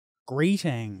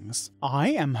Greetings,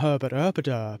 I am Herbert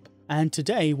Erpaderp, and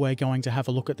today we're going to have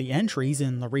a look at the entries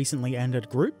in the recently ended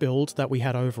group build that we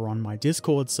had over on my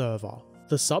Discord server.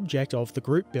 The subject of the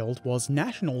group build was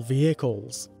national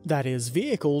vehicles, that is,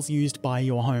 vehicles used by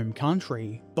your home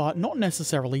country, but not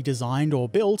necessarily designed or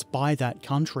built by that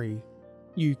country.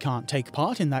 You can't take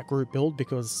part in that group build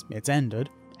because it's ended.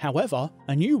 However,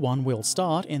 a new one will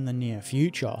start in the near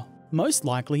future, most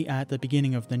likely at the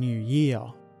beginning of the new year.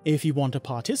 If you want to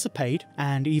participate,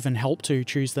 and even help to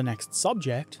choose the next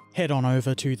subject, head on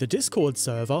over to the Discord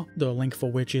server, the link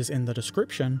for which is in the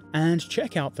description, and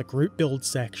check out the group build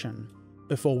section.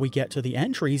 Before we get to the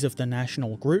entries of the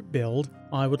national group build,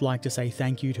 I would like to say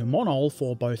thank you to Monol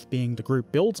for both being the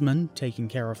group buildsman, taking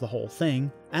care of the whole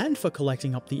thing, and for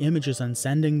collecting up the images and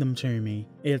sending them to me.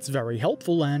 It's very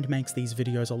helpful and makes these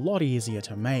videos a lot easier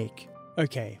to make.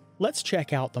 Okay, let's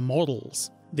check out the models.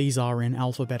 These are in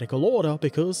alphabetical order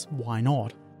because why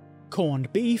not?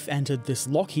 Corned beef entered this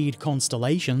Lockheed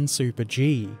Constellation Super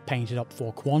G, painted up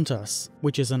for Qantas,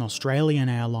 which is an Australian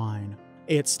airline.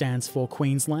 It stands for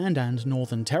Queensland and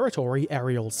Northern Territory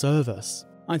Aerial Service.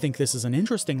 I think this is an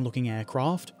interesting looking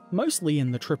aircraft, mostly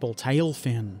in the triple tail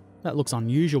fin. That looks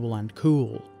unusual and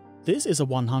cool. This is a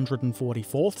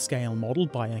 144th scale model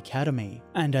by Academy,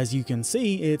 and as you can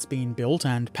see, it's been built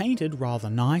and painted rather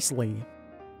nicely.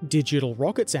 Digital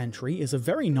Rocket's entry is a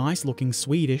very nice looking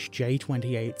Swedish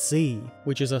J28C,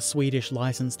 which is a Swedish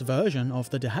licensed version of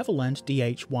the de Havilland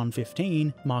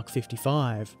DH-115 Mark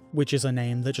 55, which is a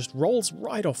name that just rolls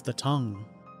right off the tongue.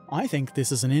 I think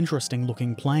this is an interesting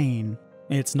looking plane.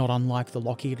 It's not unlike the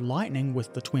Lockheed Lightning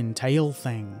with the twin tail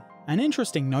thing. An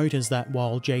interesting note is that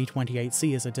while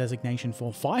J28C is a designation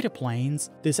for fighter planes,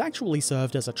 this actually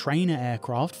served as a trainer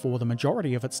aircraft for the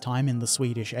majority of its time in the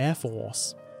Swedish Air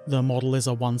Force. The model is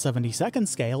a 1/72nd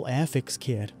scale airfix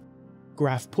kit.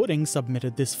 Graf Pudding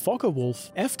submitted this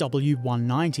Focke-Wulf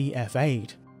FW190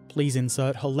 F8. Please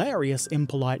insert hilarious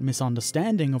impolite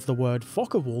misunderstanding of the word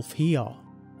Focke-Wulf here.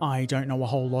 I don't know a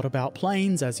whole lot about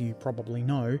planes, as you probably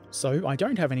know, so I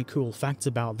don't have any cool facts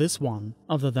about this one,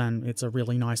 other than it's a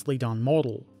really nicely done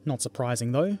model. Not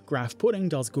surprising though, Graf Pudding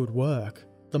does good work.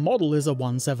 The model is a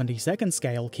 1/72nd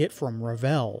scale kit from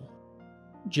Revell.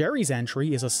 Jerry's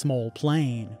entry is a small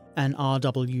plane, an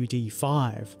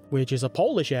RWD-5, which is a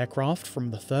Polish aircraft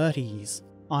from the 30s.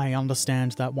 I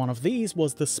understand that one of these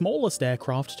was the smallest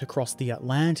aircraft to cross the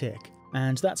Atlantic,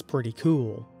 and that's pretty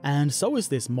cool, and so is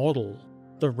this model.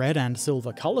 The red and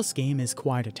silver colour scheme is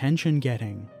quite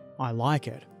attention-getting. I like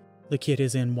it. The kit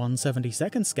is in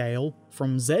 1/72nd scale,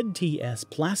 from ZTS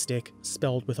Plastic,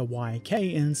 spelled with a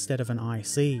YK instead of an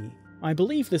IC. I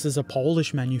believe this is a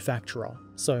Polish manufacturer,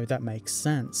 so that makes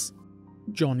sense.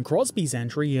 John Crosby's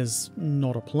entry is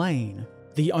not a plane.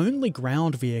 The only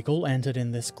ground vehicle entered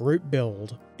in this group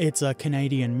build. It's a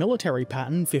Canadian military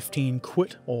pattern 15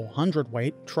 quit or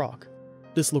hundredweight truck.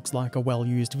 This looks like a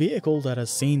well-used vehicle that has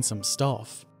seen some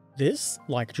stuff. This,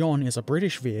 like John, is a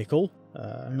British vehicle.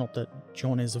 Not that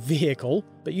John is a vehicle,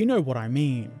 but you know what I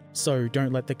mean. So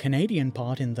don't let the Canadian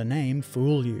part in the name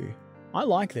fool you. I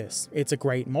like this, it's a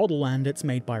great model and it's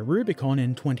made by Rubicon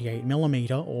in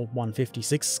 28mm or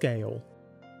 1/56 scale.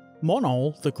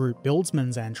 Monol, the group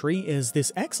buildsman's entry, is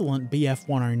this excellent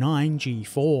BF109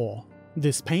 G4.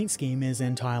 This paint scheme is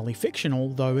entirely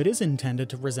fictional, though it is intended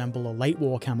to resemble a late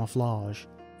war camouflage.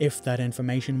 If that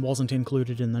information wasn't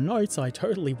included in the notes, I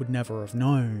totally would never have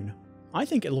known. I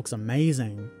think it looks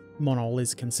amazing. Monol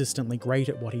is consistently great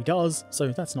at what he does,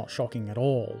 so that's not shocking at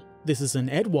all. This is an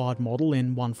Edward model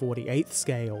in 1/48th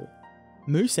scale.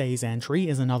 Musei's entry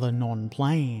is another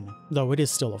non-plane, though it is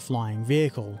still a flying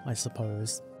vehicle, I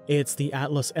suppose. It's the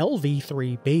Atlas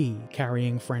LV-3B,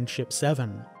 carrying Friendship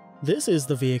 7. This is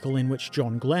the vehicle in which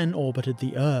John Glenn orbited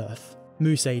the Earth.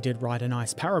 Musei did write a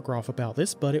nice paragraph about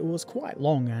this, but it was quite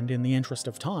long and in the interest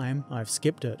of time, I've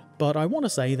skipped it. But I want to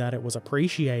say that it was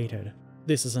appreciated.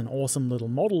 This is an awesome little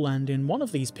model, and in one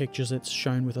of these pictures it's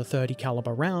shown with a 30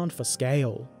 caliber round for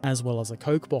scale, as well as a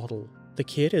Coke bottle. The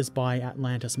kit is by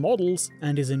Atlantis Models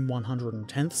and is in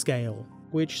 110th scale,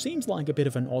 which seems like a bit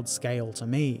of an odd scale to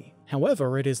me.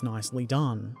 However, it is nicely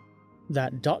done.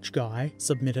 That Dutch guy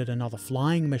submitted another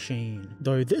flying machine,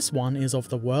 though this one is of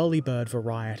the whirlybird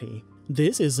variety.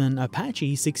 This is an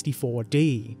Apache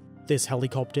 64D. This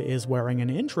helicopter is wearing an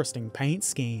interesting paint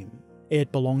scheme.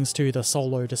 It belongs to the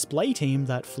solo display team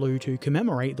that flew to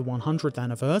commemorate the 100th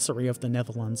anniversary of the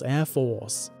Netherlands Air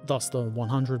Force, thus the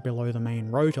 100 below the main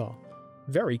rotor.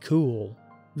 Very cool.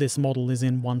 This model is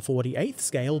in 1/48th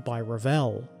scale by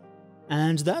Revell.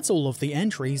 And that's all of the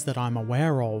entries that I'm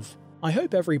aware of. I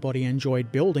hope everybody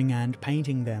enjoyed building and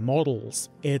painting their models.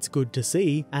 It's good to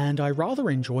see, and I rather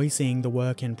enjoy seeing the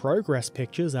work in progress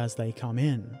pictures as they come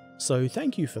in. So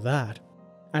thank you for that.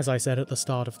 As I said at the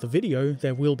start of the video,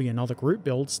 there will be another group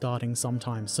build starting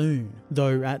sometime soon,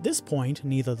 though at this point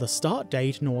neither the start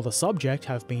date nor the subject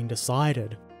have been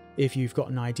decided. If you've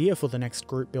got an idea for the next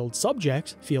group build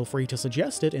subject, feel free to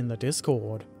suggest it in the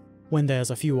Discord. When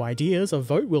there's a few ideas, a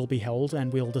vote will be held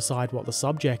and we'll decide what the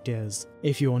subject is.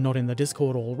 If you're not in the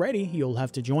Discord already, you'll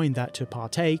have to join that to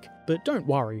partake, but don't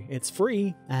worry, it's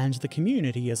free, and the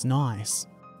community is nice.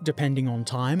 Depending on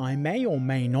time, I may or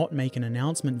may not make an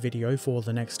announcement video for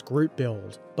the next group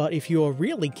build, but if you're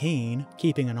really keen,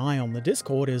 keeping an eye on the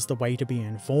Discord is the way to be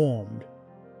informed.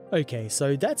 Okay,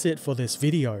 so that's it for this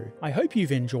video. I hope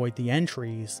you've enjoyed the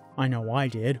entries. I know I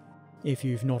did. If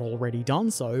you've not already done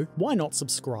so, why not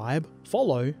subscribe,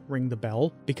 follow, ring the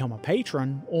bell, become a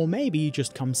patron, or maybe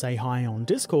just come say hi on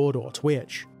Discord or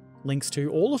Twitch. Links to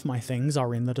all of my things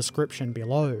are in the description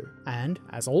below, and,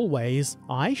 as always,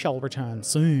 I shall return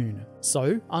soon.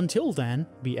 So, until then,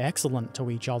 be excellent to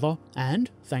each other,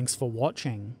 and thanks for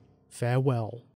watching. Farewell.